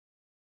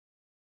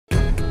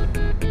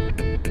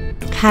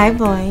Hi,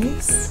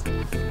 boys.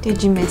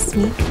 Did you miss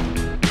me?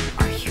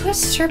 Are you a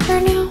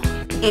stripper now?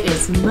 It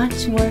is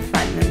much more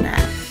fun than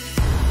that.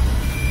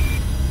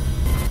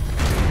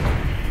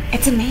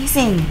 It's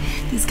amazing.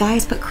 These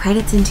guys put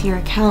credits into your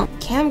account.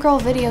 Camgirl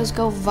videos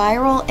go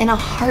viral in a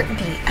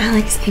heartbeat.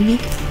 Alex, I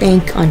make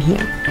bank on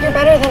here. You're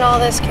better than all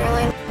this,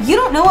 Caroline. You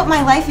don't know what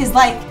my life is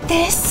like.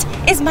 This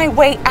is my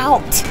way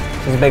out.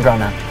 She's a big girl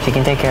now. She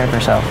can take care of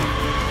herself.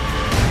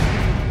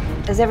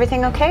 Is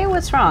everything okay?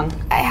 What's wrong?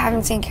 I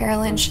haven't seen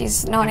Caroline.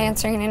 She's not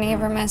answering any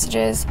of her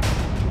messages.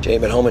 She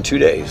ain't been home in 2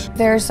 days.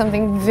 There's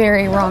something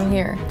very wrong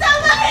here.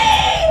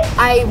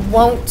 I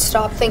won't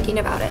stop thinking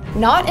about it.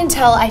 Not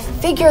until I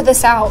figure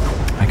this out.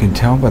 I can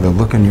tell by the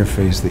look on your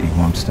face that you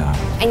won't stop.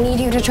 I need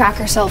you to track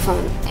her cell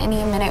phone.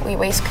 Any minute we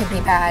waste could be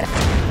bad.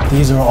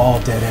 These are all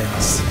dead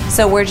ends.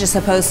 So we're just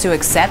supposed to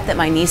accept that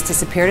my niece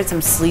disappeared at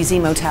some sleazy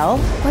motel?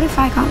 What if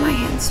I got my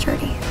hands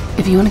dirty?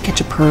 If you want to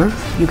catch a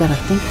perv, you gotta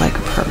think like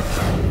a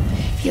perv.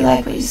 If you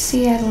like what you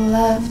see, I'd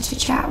love to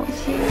chat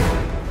with you.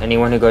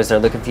 Anyone who goes there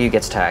looking for you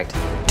gets tagged.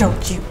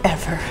 Don't you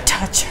ever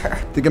touch her.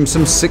 Think I'm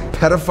some sick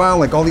pedophile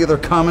like all the other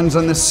commons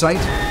on this site?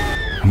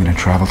 I'm gonna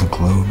travel the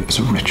globe as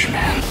a rich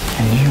man.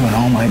 And you and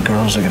all my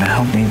girls are gonna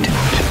help me do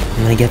it.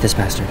 I'm gonna get this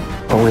bastard.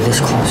 But we're this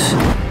close.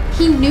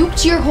 He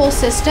nuked your whole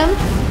system?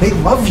 They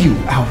love you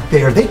out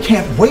there. They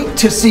can't wait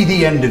to see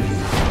the end of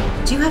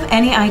you. Do you have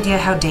any idea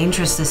how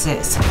dangerous this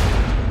is?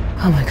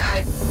 Oh my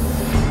god.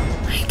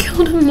 I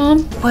killed him,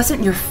 Mom. It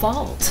wasn't your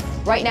fault.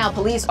 Right now,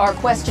 police are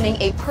questioning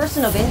a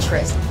person of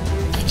interest.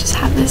 I just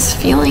have this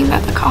feeling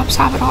that the cops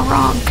have it all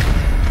wrong.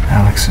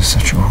 Alex is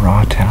such a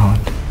raw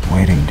talent,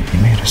 waiting to be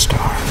made a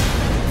star.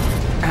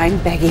 I'm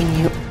begging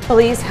you,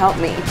 please help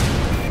me.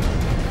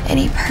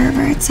 Any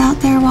perverts out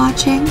there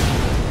watching?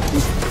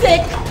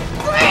 Sick.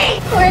 Free.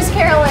 Where's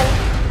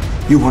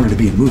Caroline? You wanted to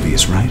be in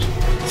movies, right?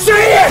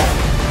 Say it!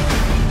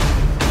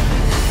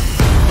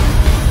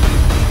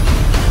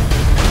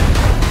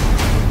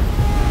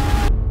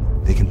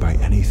 They can buy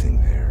anything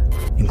there,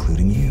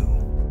 including you.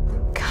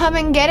 Come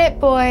and get it,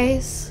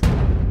 boys.